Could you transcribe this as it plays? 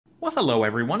Well, hello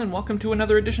everyone, and welcome to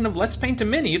another edition of Let's Paint a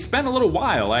Mini. It's been a little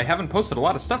while. I haven't posted a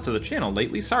lot of stuff to the channel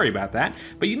lately, sorry about that.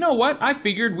 But you know what? I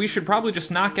figured we should probably just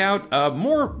knock out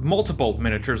more multiple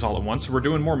miniatures all at once. We're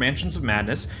doing more Mansions of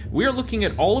Madness. We're looking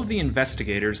at all of the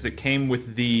investigators that came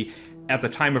with the, at the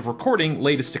time of recording,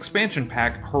 latest expansion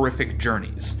pack, Horrific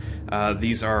Journeys.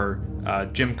 These are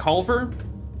Jim Culver,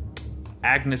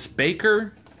 Agnes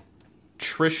Baker,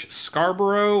 Trish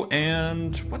Scarborough,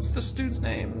 and what's this dude's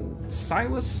name?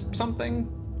 Silas something?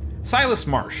 Silas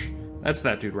Marsh. That's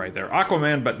that dude right there.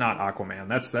 Aquaman, but not Aquaman.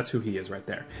 That's who he is right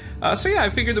there. So yeah,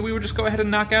 I figured that we would just go ahead and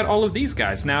knock out all of these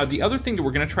guys. Now, the other thing that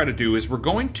we're going to try to do is we're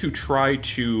going to try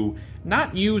to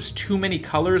not use too many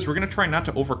colors. We're going to try not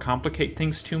to overcomplicate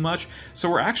things too much. So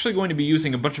we're actually going to be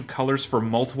using a bunch of colors for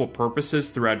multiple purposes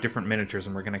throughout different miniatures,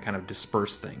 and we're going to kind of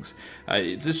disperse things.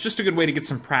 It's just a good way to get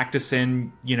some practice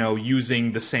in, you know,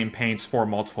 using the same paints for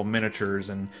multiple miniatures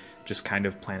and just kind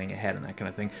of planning ahead and that kind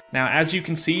of thing. Now, as you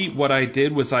can see, what I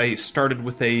did was I started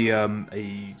with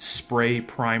a spray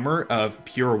primer of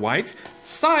pure white.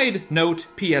 Side note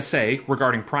PSA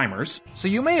regarding primers. So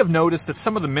you may have noticed that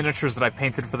some of the miniatures that I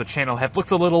painted for the channel have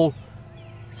looked a little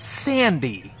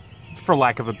sandy, for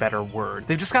lack of a better word.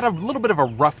 They've just got a little bit of a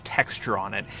rough texture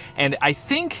on it. And I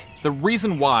think the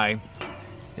reason why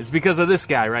is because of this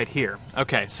guy right here.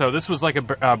 Okay, so this was like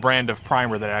a brand of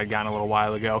primer that I had gotten a little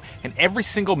while ago, and every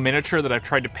single miniature that I've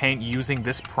tried to paint using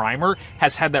this primer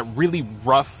has had that really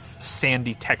rough,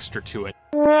 sandy texture to it.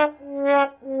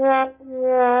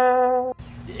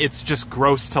 It's just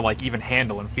gross to like even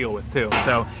handle and feel with too.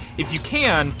 So if you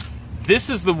can, this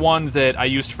is the one that I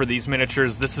used for these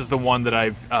miniatures. This is the one that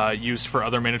I've used for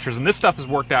other miniatures, and this stuff has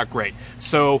worked out great.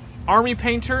 So Army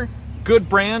Painter, good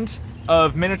brand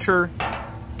of miniature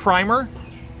primer.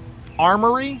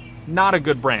 Armory, not a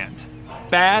good brand.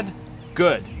 Bad,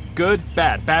 good. Good,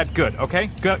 bad. Bad, good.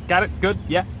 Okay? Good. Got it? Good?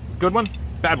 Yeah? Good one?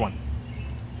 Bad one.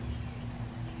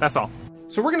 That's all.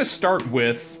 So we're going to start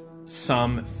with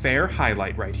some fair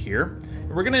highlight right here.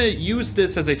 We're going to use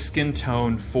this as a skin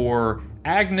tone for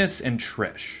Agnes and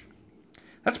Trish.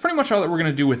 That's pretty much all that we're going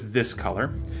to do with this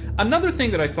color. Another thing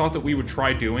that I thought that we would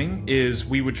try doing is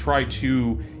we would try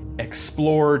to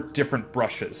explore different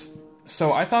brushes.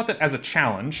 So I thought that as a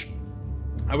challenge,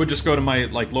 I would just go to my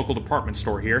local department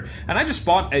store here, and I just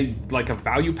bought a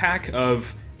value pack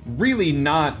of really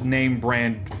not name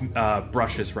brand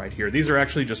brushes right here. These are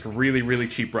actually just really, really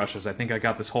cheap brushes. I think I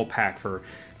got this whole pack for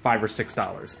 $5 or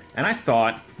 $6. And I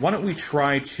thought, why don't we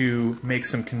try to make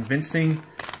some convincing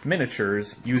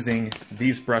miniatures using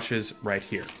these brushes right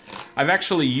here. I've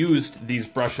actually used these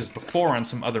brushes before on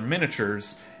some other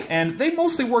miniatures, and they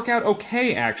mostly work out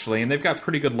okay, actually, and they've got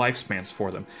pretty good lifespans for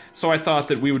them. So I thought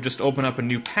that we would just open up a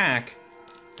new pack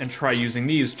and try using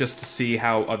these just to see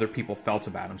how other people felt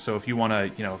about them. So if you want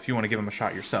to, if you want to give them a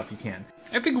shot yourself, you can.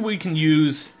 I think we can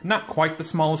use not quite the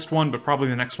smallest one, but probably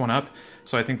the next one up.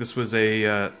 So I think this was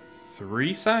a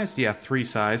 3-sized? Yeah,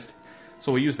 3-sized.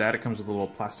 So we'll use that. It comes with a little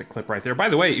plastic clip right there. By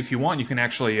the way, if you want, you can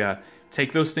actually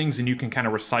take those things and you can kind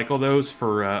of recycle those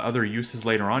for other uses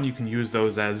later on. You can use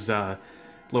those as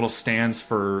little stands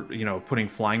for, putting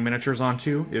flying miniatures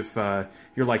onto. If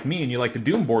you're like me and you like the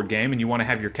Doom board game and you want to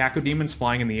have your Cacodemons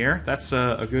flying in the air, that's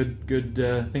a good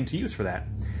thing to use for that.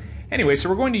 Anyway, so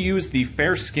we're going to use the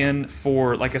fair skin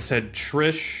for, like I said,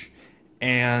 Trish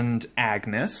and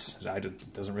Agnes.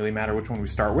 It doesn't really matter which one we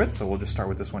start with, so we'll just start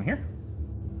with this one here.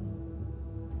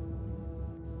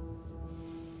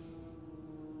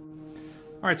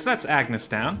 Alright, so that's Agnes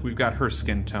down. We've got her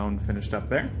skin tone finished up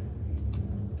there.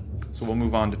 So we'll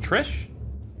move on to Trish.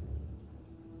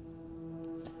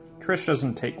 Trish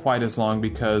doesn't take quite as long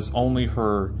because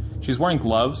she's wearing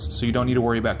gloves, so you don't need to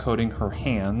worry about coating her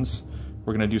hands.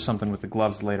 We're going to do something with the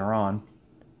gloves later on.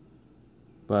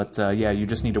 But yeah, you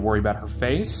just need to worry about her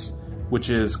face, which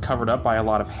is covered up by a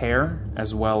lot of hair,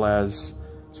 as well as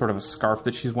sort of a scarf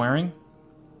that she's wearing.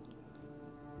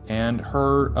 And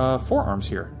her forearms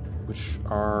here, which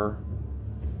are,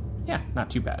 yeah,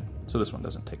 not too bad. So this one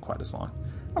doesn't take quite as long.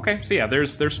 Okay, so yeah,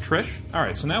 there's Trish. All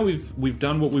right, so now we've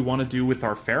done what we want to do with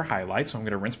our fair highlight, so I'm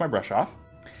going to rinse my brush off.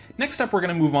 Next up, we're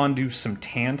going to move on to some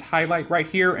tanned highlight right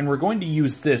here, and we're going to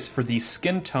use this for the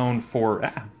skin tone for...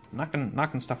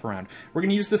 knocking stuff around. We're going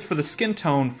to use this for the skin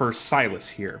tone for Silas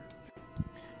here.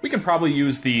 We can probably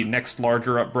use the next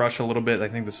larger up brush a little bit. I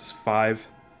think this is 5.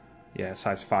 Yeah,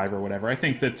 size 5 or whatever. I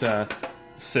think that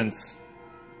since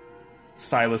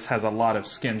Silas has a lot of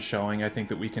skin showing, I think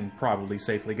that we can probably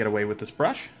safely get away with this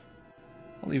brush.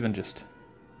 I'll even just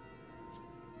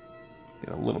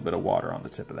get a little bit of water on the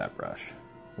tip of that brush.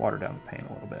 Water down the paint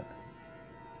a little bit.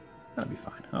 That'll be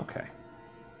fine. Okay.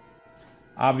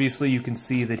 Obviously, you can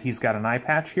see that he's got an eye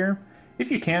patch here. If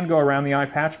you can, go around the eye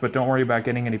patch, but don't worry about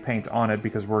getting any paint on it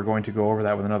because we're going to go over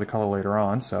that with another color later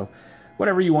on. So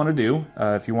whatever you want to do,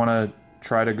 if you want to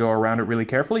try to go around it really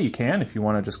carefully, you can. If you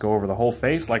want to just go over the whole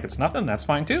face like it's nothing, that's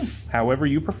fine too. However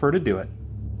you prefer to do it.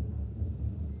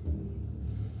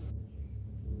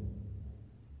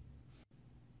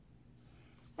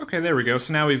 Okay, there we go.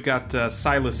 So now we've got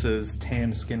Silas's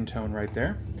tan skin tone right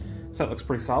there. So that looks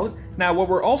pretty solid. Now what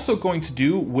we're also going to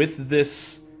do with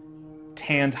this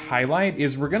tanned highlight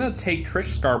is we're going to take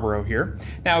Trish Scarborough here.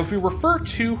 Now if we refer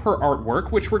to her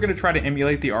artwork, which we're going to try to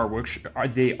emulate the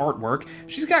artwork,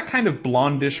 she's got kind of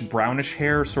blondish, brownish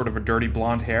hair, sort of a dirty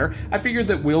blonde hair. I figured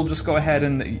that we'll just go ahead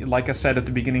and, like I said at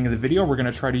the beginning of the video, we're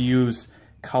going to try to use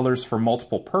colors for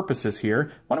multiple purposes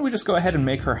here. Why don't we just go ahead and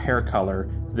make her hair color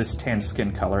this tan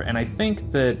skin color, and I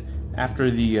think that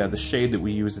after the shade that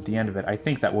we use at the end of it, I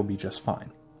think that will be just fine.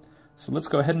 So let's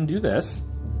go ahead and do this.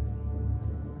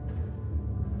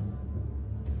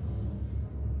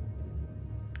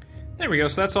 There we go,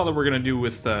 so that's all that we're going to do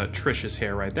with Trish's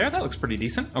hair right there. That looks pretty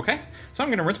decent. Okay, so I'm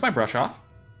going to rinse my brush off.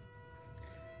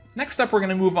 Next up, we're going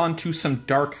to move on to some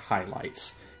dark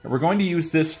highlights. And we're going to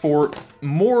use this for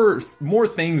more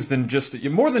things than just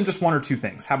one or two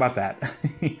things. How about that?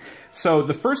 So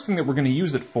the first thing that we're going to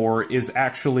use it for is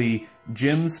actually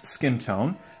Jim's skin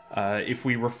tone. If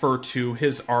we refer to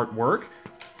his artwork,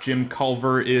 Jim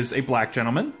Culver is a black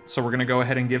gentleman, so we're going to go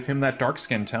ahead and give him that dark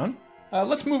skin tone.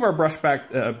 Let's move our brush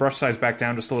size back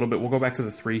down just a little bit. We'll go back to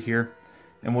the 3 here,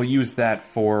 and we'll use that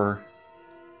for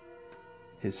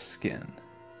his skin.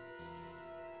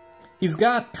 He's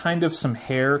got kind of some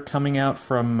hair coming out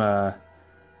from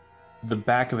the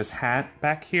back of his hat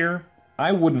back here.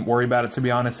 I wouldn't worry about it, to be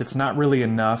honest. It's not really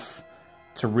enough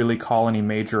to really call any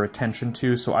major attention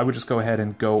to, so I would just go ahead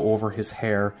and go over his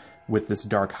hair with this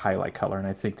dark highlight color, and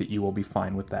I think that you will be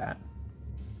fine with that.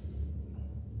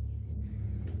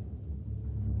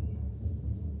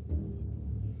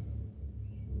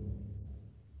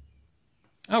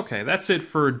 Okay, that's it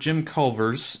for Jim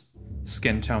Culver's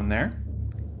skin tone there.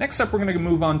 Next up, we're going to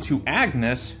move on to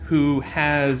Agnes, who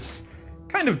has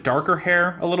kind of darker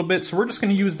hair a little bit, so we're just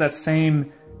going to use that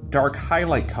same dark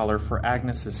highlight color for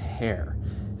Agnes's hair.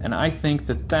 And I think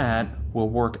that that will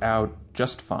work out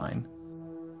just fine.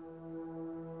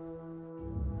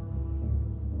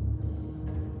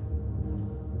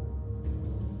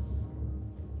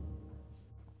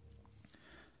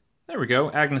 There we go,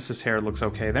 Agnes's hair looks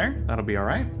okay there. That'll be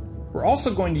alright. We're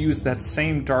also going to use that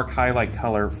same dark highlight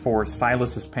color for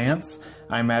Silas's pants.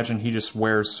 I imagine he just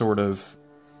wears sort of,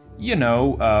 you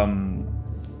know,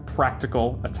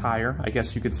 practical attire, I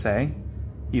guess you could say.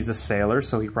 He's a sailor,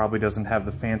 so he probably doesn't have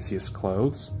the fanciest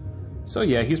clothes. So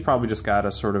yeah, he's probably just got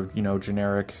a sort of, you know,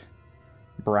 generic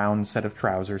brown set of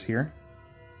trousers here.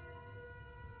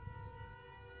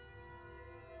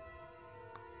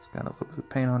 He's got a little bit of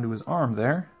paint onto his arm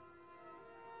there.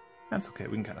 That's okay,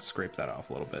 we can kind of scrape that off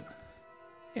a little bit.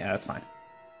 Yeah, that's fine.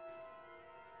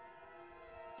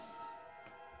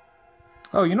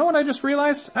 Oh, you know what I just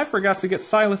realized? I forgot to get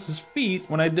Silas's feet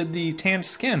when I did the tanned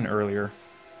skin earlier.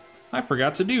 I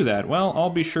forgot to do that. Well, I'll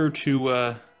be sure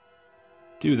to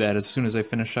do that as soon as I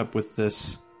finish up with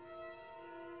this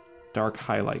dark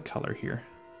highlight color here.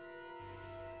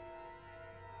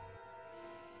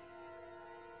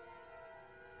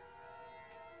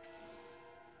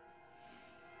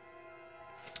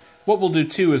 What we'll do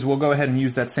too is we'll go ahead and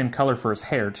use that same color for his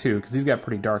hair too, because he's got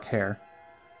pretty dark hair.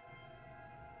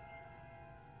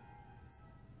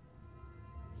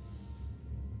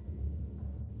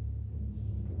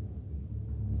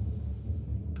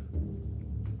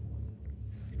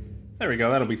 There we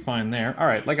go, that'll be fine there.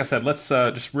 Alright, like I said, let's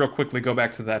just real quickly go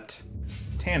back to that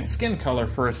tan skin color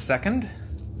for a second,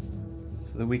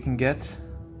 so that we can get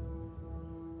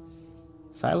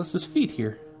Silas's feet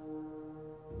here.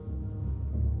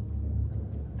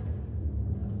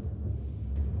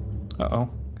 Uh-oh,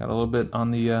 got a little bit on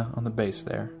the base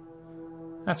there.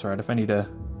 That's alright, if I need to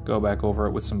go back over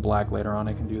it with some black later on,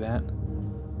 I can do that.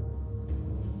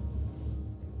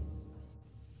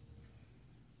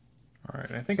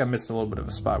 Alright, I think I missed a little bit of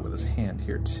a spot with his hand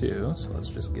here too, so let's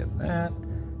just get that.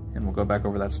 And we'll go back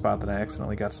over that spot that I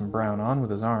accidentally got some brown on with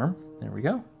his arm. There we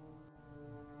go.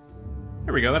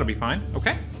 There we go, that'll be fine.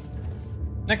 Okay.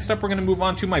 Next up, we're going to move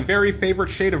on to my very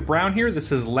favorite shade of brown here.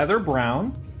 This is Leather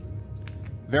Brown.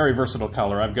 Very versatile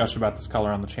color. I've gushed about this color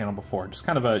on the channel before. Just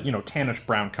kind of a, you know, tannish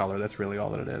brown color. That's really all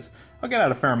that it is. I'll get out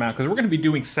a fair amount because we're going to be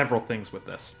doing several things with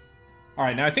this.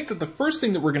 Alright, now I think that the first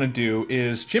thing that we're going to do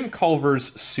is Jim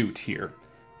Culver's suit here.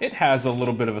 It has a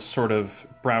little bit of a sort of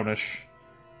brownish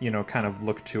you know, kind of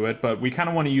look to it, but we kind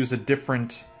of want to use a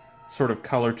different sort of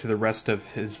color to the rest of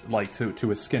his, like, to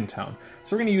his skin tone.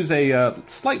 So we're going to use a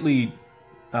slightly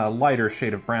lighter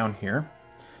shade of brown here.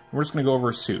 We're just going to go over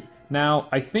his suit. Now,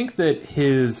 I think that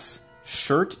his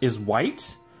shirt is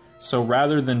white, so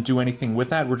rather than do anything with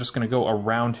that, we're just going to go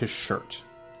around his shirt.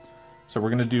 So we're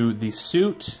going to do the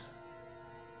suit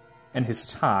and his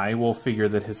tie. We'll figure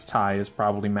that his tie is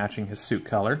probably matching his suit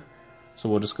color. So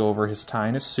we'll just go over his tie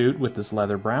and his suit with this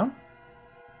leather brown.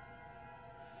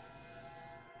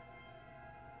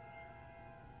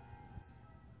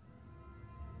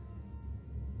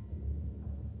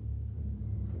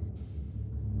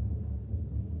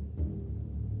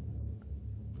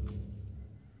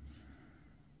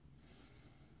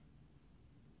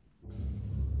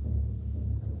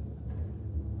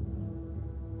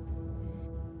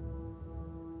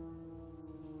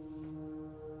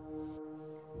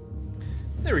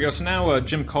 There we go. So now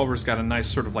Jim Culver's got a nice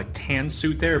sort of like tan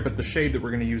suit there, but the shade that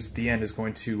we're going to use at the end is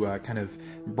going to kind of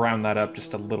brown that up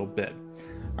just a little bit.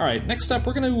 All right, next up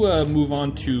we're going to move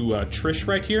on to Trish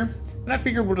right here. And I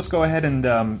figured we'll just go ahead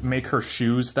and make her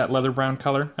shoes that leather brown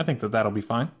color. I think that that'll be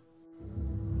fine.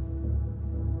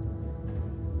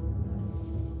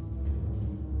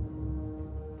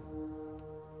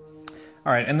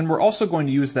 All right, and then we're also going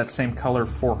to use that same color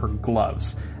for her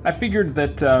gloves. I figured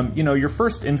that, you know, your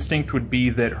first instinct would be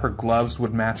that her gloves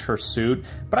would match her suit,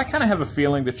 but I kind of have a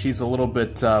feeling that she's a little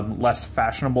bit less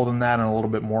fashionable than that and a little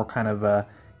bit more kind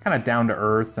of down to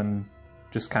earth, and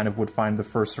just kind of would find the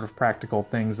first sort of practical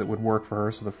things that would work for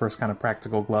her, so the first kind of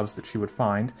practical gloves that she would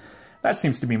find. That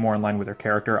seems to be more in line with her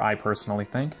character, I personally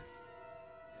think.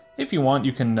 If you want,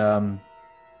 you can,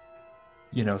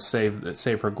 you know,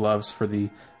 save her gloves for the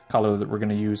color that we're going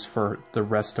to use for the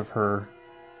rest of her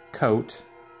coat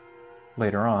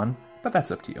later on, but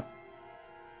that's up to you.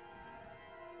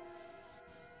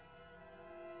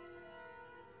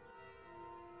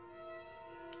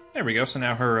 There we go. So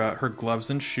now her gloves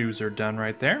and shoes are done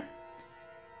right there,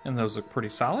 and those look pretty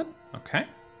solid. Okay.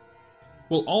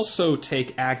 We'll also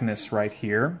take Agnes right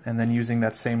here, and then using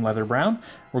that same leather brown,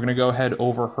 we're going to go ahead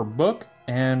over her book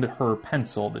and her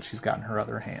pencil that she's got in her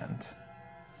other hand.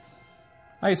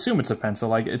 I assume it's a pencil.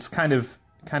 Like, it's kind of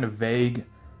vague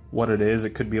what it is.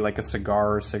 It could be like a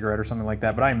cigar or a cigarette or something like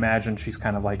that, but I imagine she's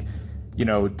kind of like, you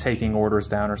know, taking orders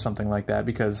down or something like that,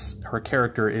 because her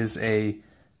character is a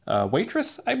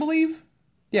waitress, I believe?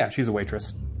 Yeah, she's a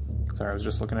waitress. Sorry, I was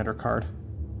just looking at her card.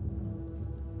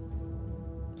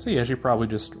 So yeah, she probably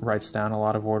just writes down a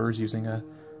lot of orders using a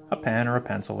pen or a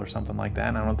pencil or something like that,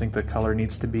 and I don't think the color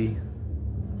needs to be,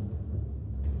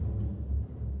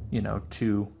 you know,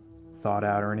 too thought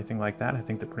out or anything like that. I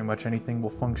think that pretty much anything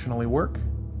will functionally work.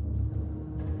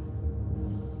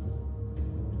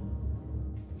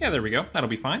 Yeah, there we go. That'll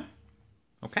be fine.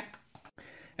 Okay.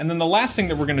 And then the last thing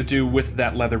that we're going to do with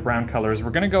that leather brown color is we're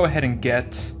going to go ahead and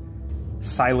get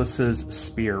Silas's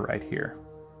spear right here.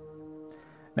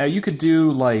 Now you could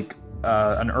do like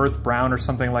an earth brown or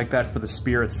something like that for the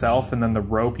spear itself, and then the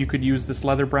rope you could use this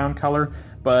leather brown color,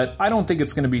 but I don't think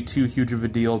it's going to be too huge of a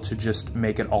deal to just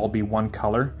make it all be one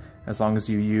color, as long as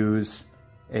you use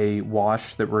a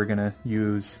wash that we're going to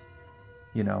use,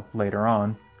 you know, later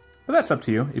on. But that's up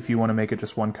to you if you want to make it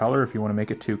just one color, if you want to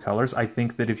make it two colors. I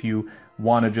think that if you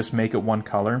want to just make it one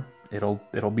color,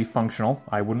 it'll be functional.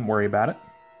 I wouldn't worry about it.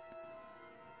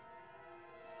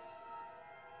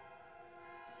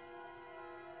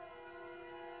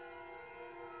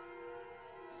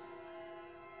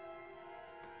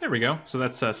 There we go. So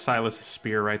that's Silas's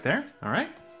spear right there. All right.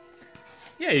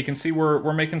 Yeah, you can see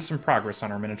we're making some progress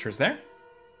on our miniatures there.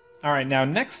 All right, now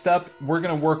next up, we're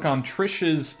going to work on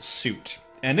Trish's suit.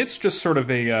 And it's just sort of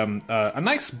a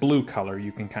nice blue color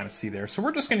you can kind of see there. So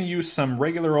we're just going to use some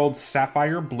regular old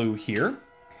sapphire blue here.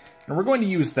 And we're going to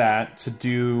use that to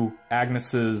do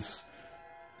Agnes's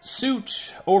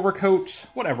suit, overcoat,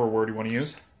 whatever word you want to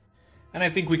use. And I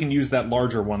think we can use that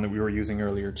larger one that we were using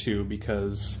earlier too,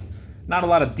 because not a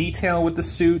lot of detail with the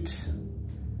suit,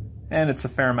 and it's a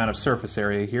fair amount of surface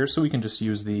area here, so we can just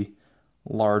use the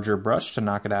larger brush to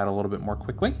knock it out a little bit more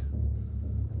quickly.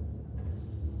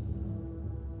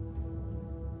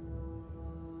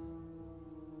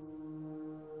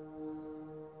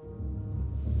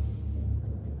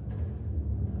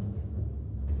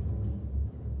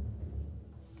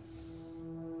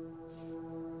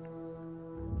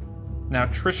 Now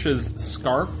Trish's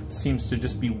scarf seems to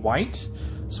just be white,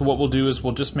 so what we'll do is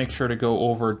we'll just make sure to go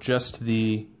over just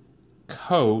the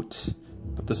coat,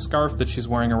 but the scarf that she's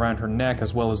wearing around her neck,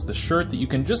 as well as the shirt that you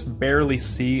can just barely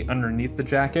see underneath the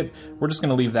jacket, we're just going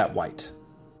to leave that white.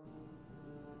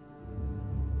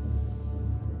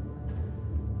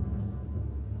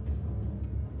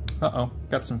 Uh-oh,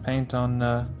 got some paint on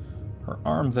her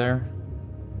arm there.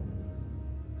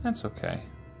 That's okay.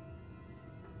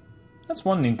 That's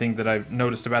one neat thing that I've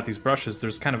noticed about these brushes.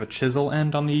 There's kind of a chisel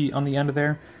end on the end of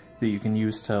there that you can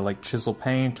use to like chisel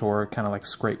paint or kind of like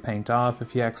scrape paint off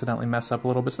if you accidentally mess up a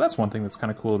little bit. So that's one thing that's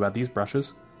kind of cool about these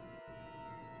brushes.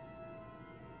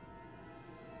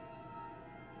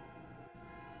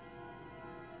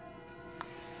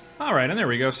 Alright, and there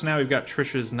we go. So now we've got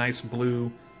Trish's nice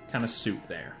blue kind of suit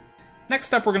there.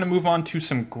 Next up, we're going to move on to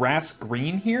some grass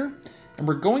green here. And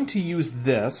we're going to use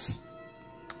this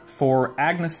for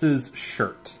Agnes's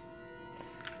shirt.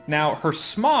 Now, her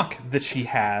smock that she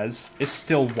has is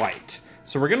still white.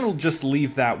 So we're going to just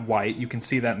leave that white. You can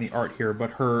see that in the art here.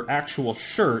 But her actual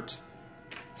shirt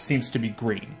seems to be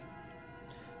green.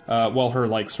 Well, her,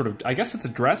 like, sort of, I guess it's a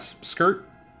dress, skirt,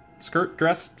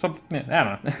 dress, something, I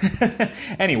don't know.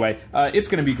 Anyway, it's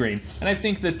going to be green. And I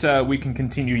think that we can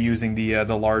continue using the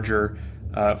larger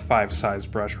 5 size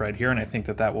brush right here, and I think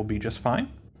that that will be just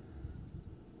fine.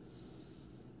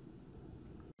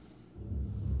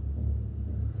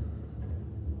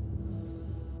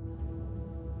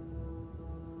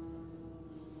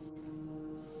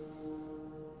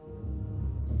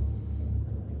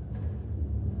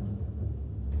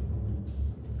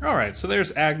 Alright, so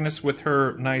there's Agnes with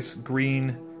her nice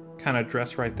green kind of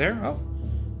dress right there. Oh,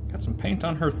 got some paint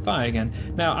on her thigh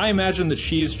again. Now, I imagine that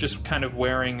she's just kind of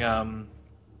wearing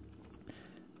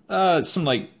some,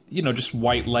 like, you know, just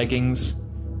white leggings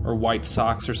or white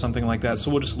socks or something like that. So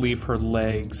we'll just leave her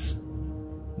legs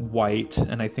white,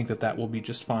 and I think that that will be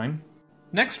just fine.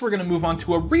 Next, we're going to move on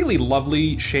to a really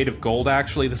lovely shade of gold,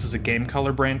 actually. This is a Game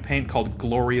Color brand paint called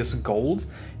Glorious Gold.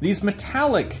 These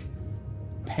metallic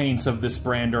paints of this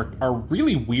brand are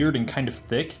really weird and kind of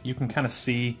thick. You can kind of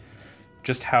see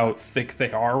just how thick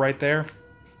they are right there.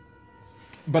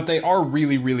 But they are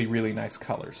really, really, really nice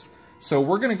colors. So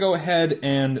we're going to go ahead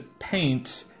and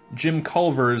paint Jim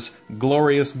Culver's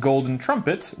Glorious Golden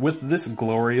Trumpet with this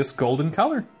glorious golden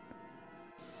color.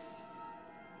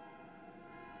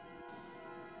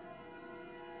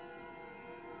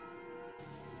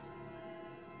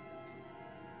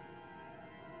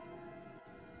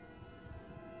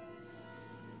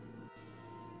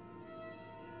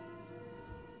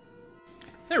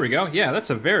 There we go. Yeah, that's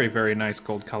a very, very nice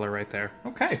gold color right there.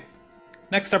 Okay.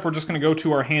 Next up, we're just going to go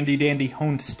to our handy-dandy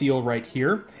honed steel right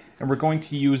here, and we're going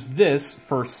to use this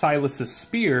for Silas's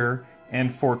spear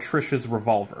and for Trish's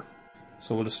revolver.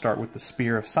 So we'll just start with the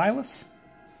spear of Silas.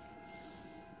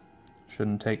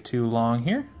 Shouldn't take too long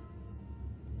here.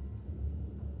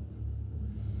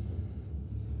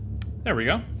 There we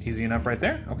go. Easy enough right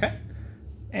there. Okay.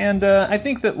 And I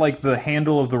think that, like, the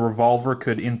handle of the revolver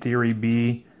could, in theory,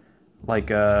 be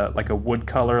like a wood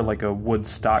color, like a wood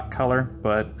stock color,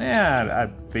 but yeah,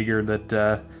 I figured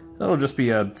that it'll just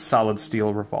be a solid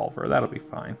steel revolver. That'll be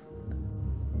fine.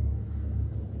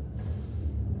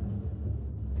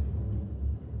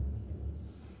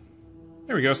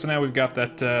 There we go. So now we've got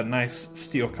that nice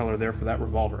steel color there for that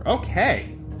revolver.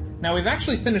 Okay. Now we've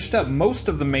actually finished up most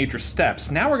of the major steps.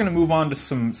 Now we're going to move on to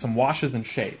some washes and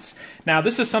shades. Now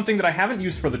this is something that I haven't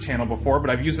used for the channel before,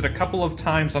 but I've used it a couple of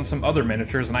times on some other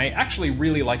miniatures, and I actually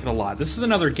really like it a lot. This is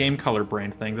another Game Color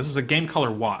brand thing. This is a Game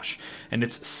Color wash, and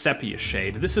it's Sepia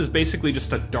Shade. This is basically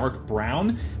just a dark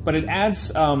brown, but it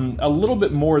adds a little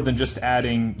bit more than just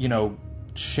adding, you know,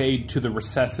 shade to the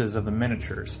recesses of the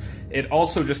miniatures. It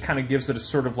also just kind of gives it a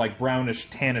sort of like brownish,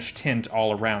 tannish tint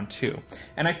all around too.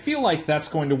 And I feel like that's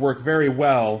going to work very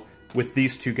well with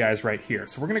these two guys right here.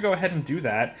 So we're going to go ahead and do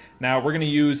that. Now we're going to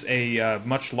use a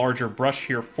much larger brush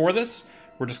here for this.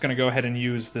 We're just going to go ahead and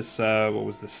use this, what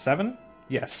was this, 7?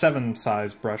 Yeah, 7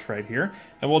 size brush right here.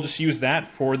 And we'll just use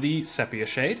that for the Sepia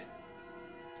Shade.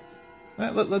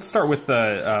 Let's start with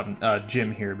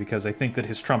Jim here, because I think that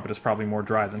his trumpet is probably more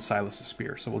dry than Silas's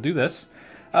spear. So we'll do this.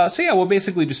 So yeah, we'll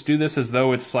basically just do this as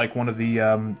though it's like one of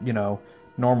the, you know,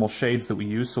 normal shades that we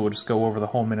use. So we'll just go over the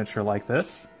whole miniature like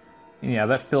this. And yeah,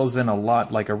 that fills in a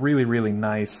lot, like a really, really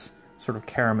nice sort of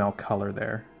caramel color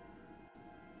there.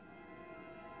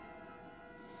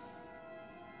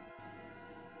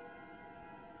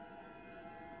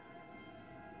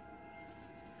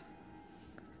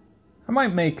 I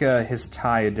might make his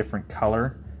tie a different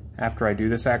color after I do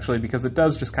this, actually, because it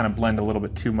does just kind of blend a little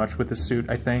bit too much with the suit,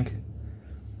 I think.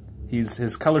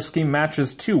 His color scheme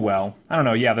matches too well. I don't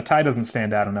know, yeah, the tie doesn't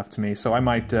stand out enough to me, so I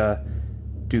might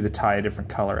do the tie a different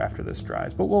color after this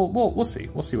dries. But we'll see.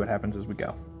 We'll see what happens as we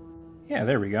go. Yeah,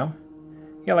 there we go.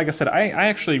 Yeah, like I said, I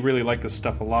actually really like this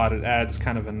stuff a lot. It adds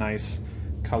kind of a nice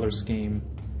color scheme,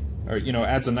 or, you know,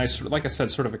 adds a nice, like I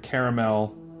said, sort of a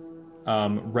caramel,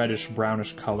 reddish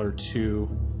brownish color to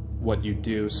what you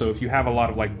do. So if you have a lot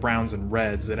of like browns and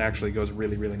reds, it actually goes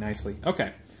really, really nicely.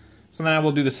 Okay, so then I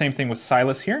will do the same thing with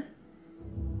Silas here.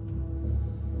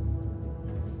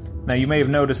 Now you may have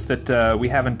noticed that we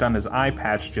haven't done his eye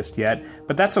patch just yet,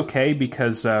 but that's okay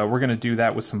because we're going to do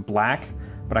that with some black,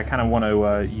 but I kind of want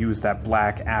to use that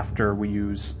black after we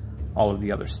use all of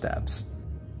the other steps.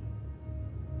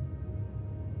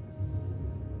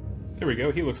 There we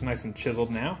go, he looks nice and chiseled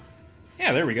now.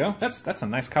 Yeah, there we go, that's a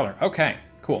nice color. Okay,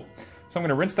 cool. So I'm going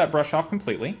to rinse that brush off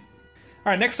completely.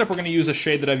 Alright, next up we're going to use a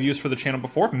shade that I've used for the channel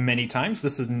before many times.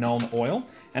 This is Nuln Oil,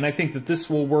 and I think that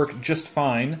this will work just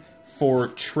fine for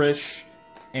Trish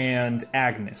and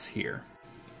Agnes here.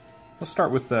 Let's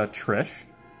start with Trish.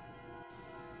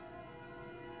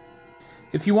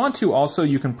 If you want to also,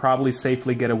 you can probably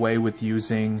safely get away with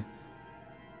using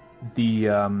the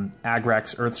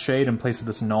Agrax Earth Shade in place of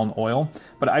this Nuln Oil,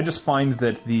 but I just find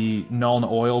that the Nuln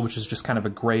Oil, which is just kind of a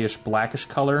grayish blackish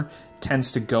color,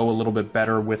 tends to go a little bit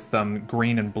better with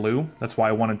green and blue. That's why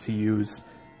I wanted to use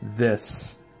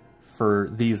this for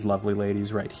these lovely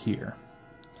ladies right here.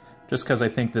 Just because I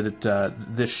think that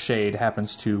this shade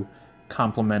happens to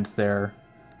complement their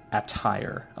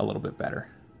attire a little bit better.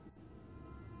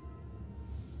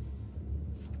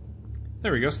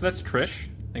 There we go, so that's Trish.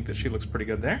 I think that she looks pretty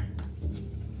good there.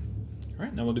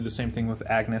 Alright, now we'll do the same thing with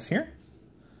Agnes here.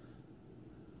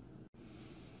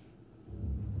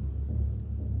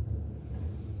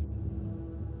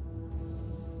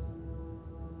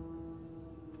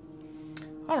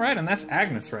 Alright, and that's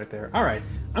Agnes right there. Alright,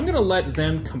 I'm going to let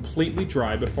them completely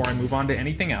dry before I move on to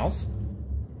anything else.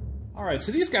 Alright,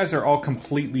 so these guys are all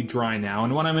completely dry now,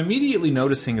 and what I'm immediately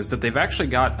noticing is that they've actually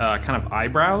got kind of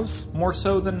eyebrows more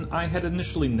so than I had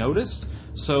initially noticed.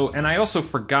 So, and I also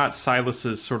forgot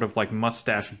Silas's sort of like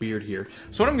mustache beard here.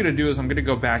 So what I'm going to do is I'm going to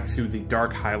go back to the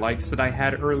dark highlights that I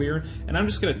had earlier, and I'm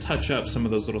just going to touch up some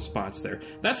of those little spots there.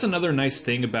 That's another nice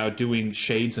thing about doing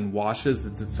shades and washes,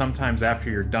 is that sometimes after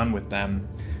you're done with them,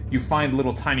 you find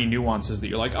little tiny nuances that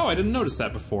you're like, oh, I didn't notice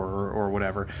that before, or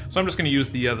whatever. So I'm just going to use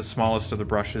the smallest of the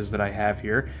brushes that I have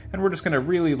here, and we're just going to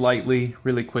really lightly,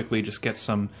 really quickly just get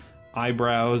some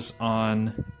eyebrows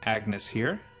on Agnes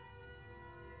here.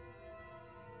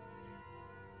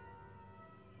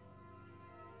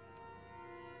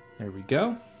 There we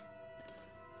go.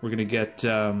 We're going to get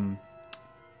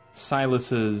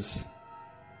Silas's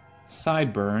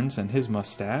sideburns and his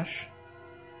mustache.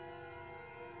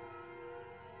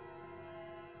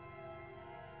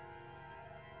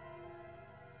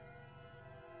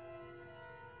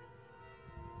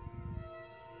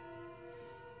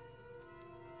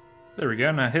 There we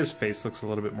go, now his face looks a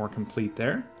little bit more complete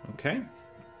there. Okay.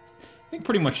 I think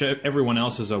pretty much everyone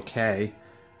else is okay.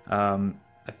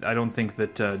 I don't think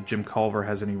that Jim Culver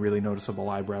has any really noticeable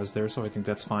eyebrows there, so I think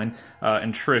that's fine.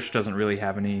 And Trish doesn't really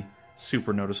have any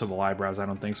super noticeable eyebrows, I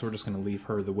don't think, so we're just going to leave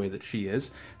her the way that she is.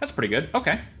 That's pretty good.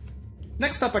 Okay.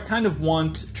 Next up, I kind of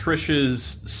want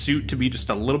Trish's suit to be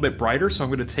just a little bit brighter, so I'm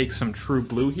going to take some True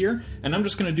Blue here, and I'm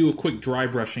just going to do a quick dry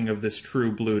brushing of this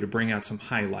True Blue to bring out some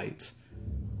highlights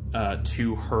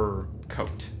to her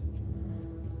coat.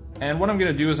 And what I'm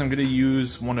going to do is I'm going to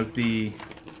use one of the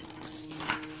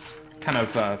kind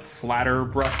of flatter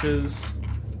brushes.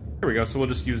 Here we go, so we'll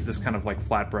just use this kind of like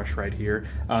flat brush right here.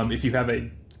 If you have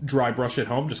a dry brush at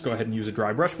home, just go ahead and use a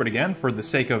dry brush, but again, for the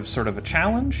sake of sort of a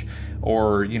challenge,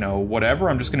 or, you know, whatever,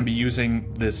 I'm just going to be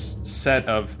using this set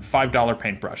of $5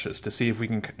 paint brushes to see if we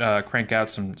can crank out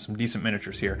some decent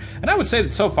miniatures here. And I would say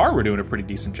that so far we're doing a pretty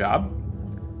decent job.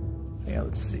 Yeah,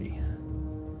 let's see.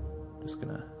 Just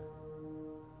gonna...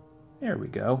 There we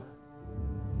go.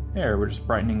 There, we're just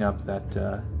brightening up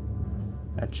that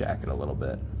jacket a little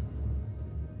bit.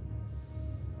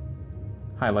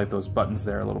 Highlight those buttons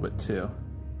there a little bit too.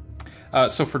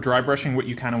 So for dry brushing, what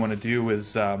you kind of want to do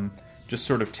is just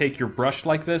sort of take your brush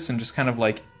like this and just kind of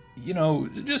like, you know,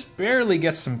 just barely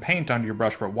get some paint onto your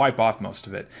brush, but wipe off most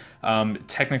of it.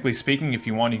 Technically speaking, if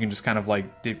you want, you can just kind of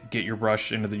like get your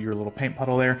brush into your little paint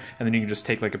puddle there, and then you can just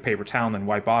take like a paper towel and then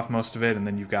wipe off most of it, and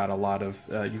then you've got a lot of,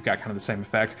 you've got kind of the same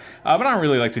effect. But I don't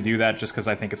really like to do that just because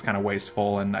I think it's kind of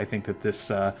wasteful, and I think that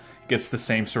this gets the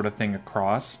same sort of thing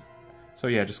across. So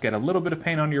yeah, just get a little bit of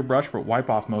paint onto your brush, but wipe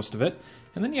off most of it.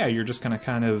 And then yeah, you're just gonna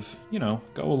kind of, you know,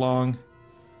 go along,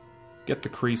 get the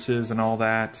creases and all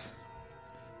that,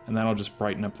 and that'll just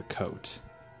brighten up the coat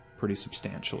pretty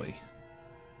substantially.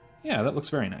 Yeah, that looks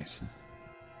very nice.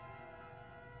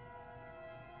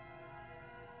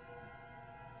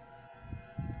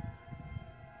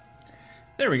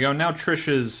 There we go, now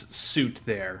Trish's suit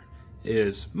there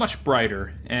is much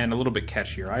brighter and a little bit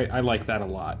catchier. I like that a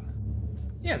lot.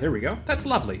 Yeah, there we go. That's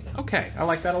lovely. Okay, I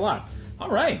like that a lot. All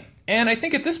right. And I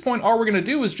think at this point, all we're going to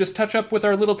do is just touch up with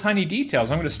our little tiny details.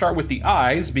 I'm going to start with the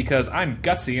eyes, because I'm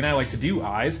gutsy and I like to do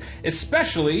eyes,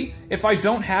 especially if I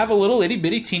don't have a little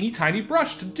itty-bitty teeny tiny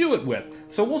brush to do it with.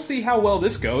 So we'll see how well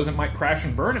this goes. It might crash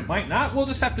and burn, it might not, we'll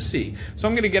just have to see. So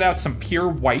I'm going to get out some pure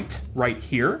white right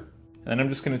here, and I'm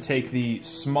just going to take the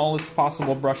smallest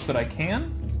possible brush that I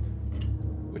can,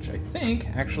 which I think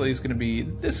actually is going to be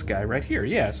this guy right here.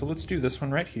 Yeah, so let's do this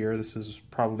one right here. This is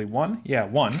probably 1. Yeah,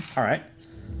 1. All right.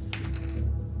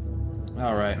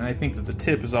 All right, and I think that the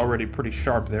tip is already pretty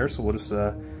sharp there, so we'll just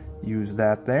use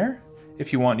that there.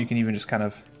 If you want, you can even just kind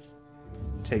of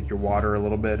take your water a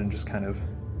little bit and just kind of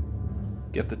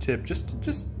get the tip just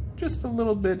a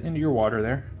little bit into your water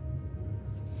there.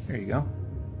 There you go.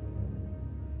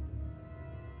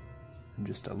 And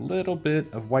just a little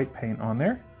bit of white paint on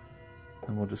there.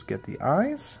 And we'll just get the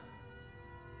eyes.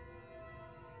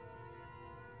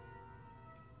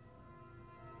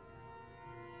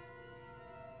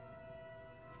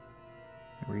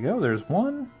 There we go, there's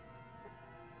 1.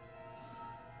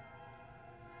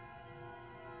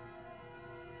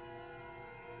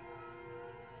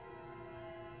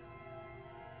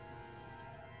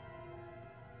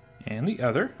 And the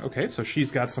other. Okay, so she's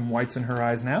got some whites in her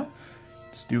eyes now.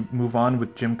 Let's move on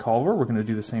with Jim Culver. We're going to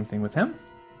do the same thing with him.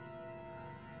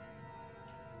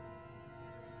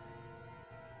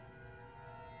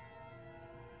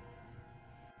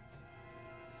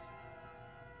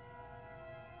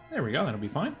 There we go, that'll be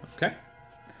fine. Okay.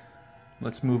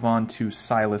 Let's move on to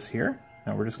Silas here.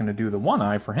 Now we're just going to do the one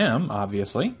eye for him,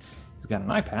 obviously. He's got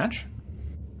an eye patch.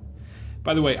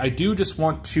 By the way, I do just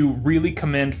want to really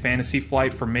commend Fantasy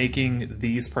Flight for making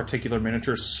these particular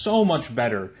miniatures so much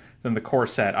better than the core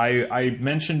set. I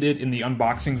mentioned it in the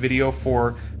unboxing video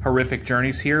for Horrific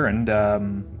Journeys here,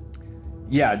 and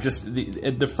yeah, just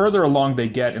the further along they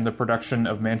get in the production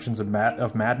of Mansions of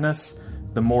Madness,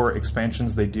 the more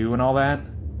expansions they do and all that,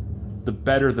 the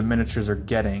better the miniatures are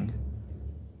getting,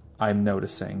 I'm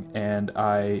noticing, and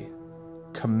I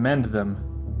commend them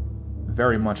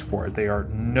very much for it. They are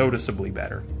noticeably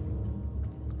better.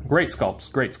 Great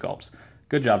sculpts, great sculpts.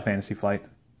 Good job, Fantasy Flight.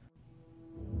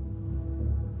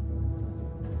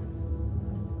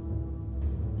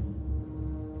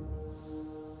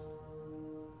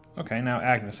 Okay, now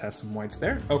Agnes has some whites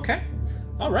there. Okay,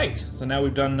 all right. So now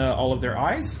we've done all of their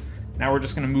eyes. Now we're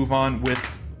just going to move on with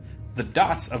the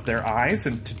dots of their eyes,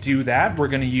 and to do that, we're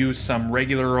going to use some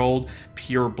regular old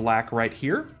pure black right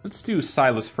here. Let's do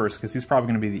Silas first, because he's probably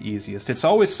going to be the easiest. It's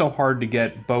always so hard to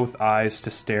get both eyes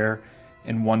to stare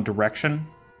in one direction,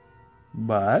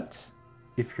 but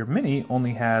if your mini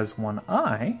only has one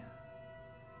eye,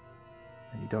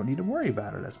 then you don't need to worry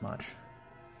about it as much.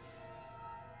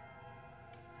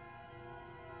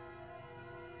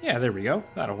 Yeah, there we go.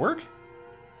 That'll work.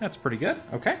 That's pretty good.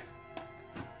 Okay.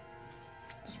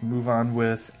 Let's move on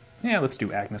with, yeah, let's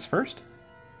do Agnes first.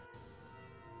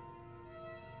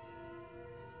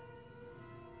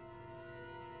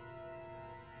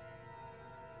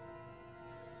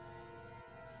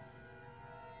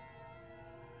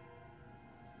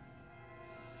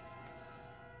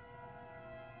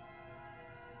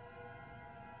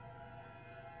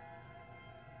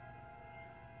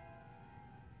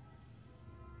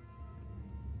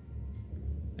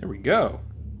 There we go.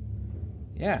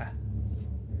 Yeah.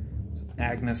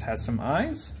 Agnes has some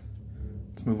eyes.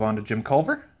 Let's move on to Jim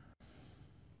Culver.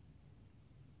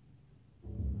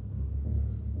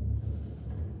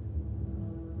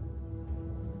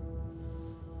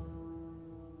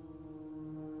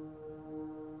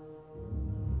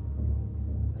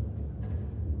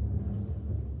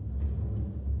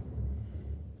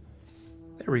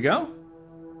 There we go.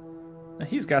 Now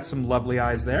he's got some lovely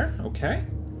eyes there. Okay.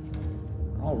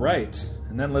 All right,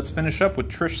 and then let's finish up with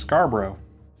Trish Scarborough.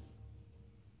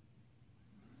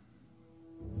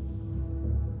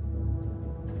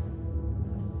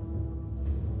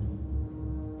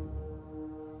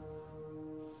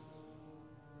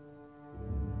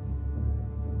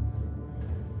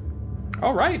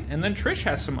 All right, and then Trish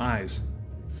has some eyes.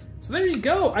 So there you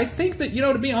go. I think that, you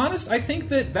know, to be honest, I think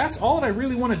that that's all that I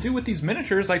really want to do with these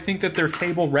miniatures. I think that they're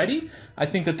table ready. I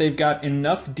think that they've got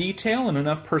enough detail and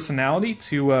enough personality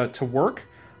to work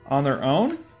on their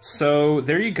own. So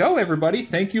there you go, everybody.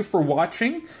 Thank you for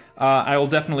watching. I will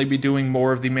definitely be doing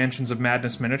more of the Mansions of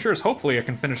Madness miniatures. Hopefully I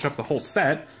can finish up the whole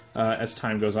set as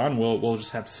time goes on. We'll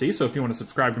just have to see. So if you want to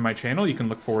subscribe to my channel, you can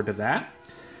look forward to that.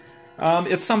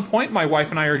 At some point, my wife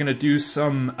and I are going to do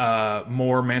some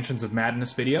more Mansions of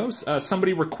Madness videos.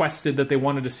 Somebody requested that they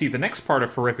wanted to see the next part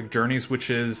of Horrific Journeys,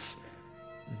 which is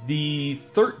the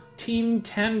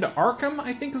 1310 to Arkham,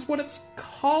 I think is what it's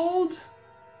called.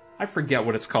 I forget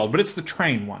what it's called, but it's the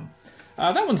train one.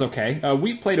 That one's okay.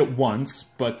 We've played it once,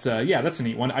 but yeah, that's a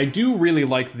neat one. I do really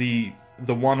like the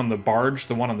one on the barge,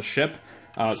 the one on the ship,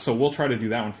 so we'll try to do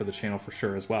that one for the channel for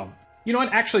sure as well. You know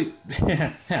what, actually,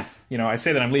 you know, I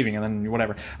say that I'm leaving and then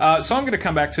whatever. So I'm going to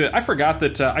come back to, I forgot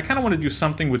that I kind of want to do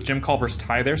something with Jim Culver's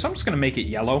tie there, so I'm just going to make it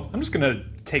yellow. I'm just going to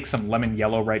take some lemon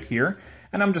yellow right here,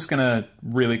 and I'm just going to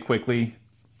really quickly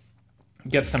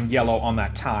get some yellow on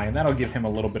that tie, and that'll give him a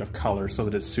little bit of color so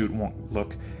that his suit won't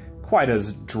look quite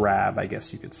as drab, I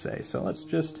guess you could say. So let's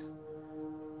just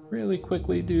really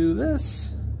quickly do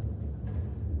this.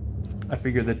 I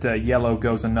figure that yellow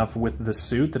goes enough with the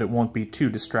suit that it won't be too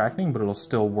distracting, but it'll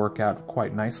still work out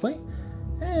quite nicely.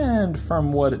 And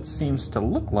from what it seems to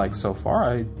look like so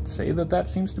far, I'd say that that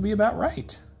seems to be about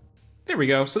right. There we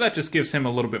go. So that just gives him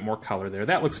a little bit more color there.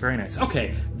 That looks very nice.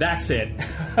 Okay, that's it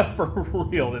for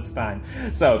real this time.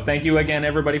 So thank you again,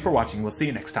 everybody, for watching. We'll see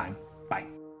you next time.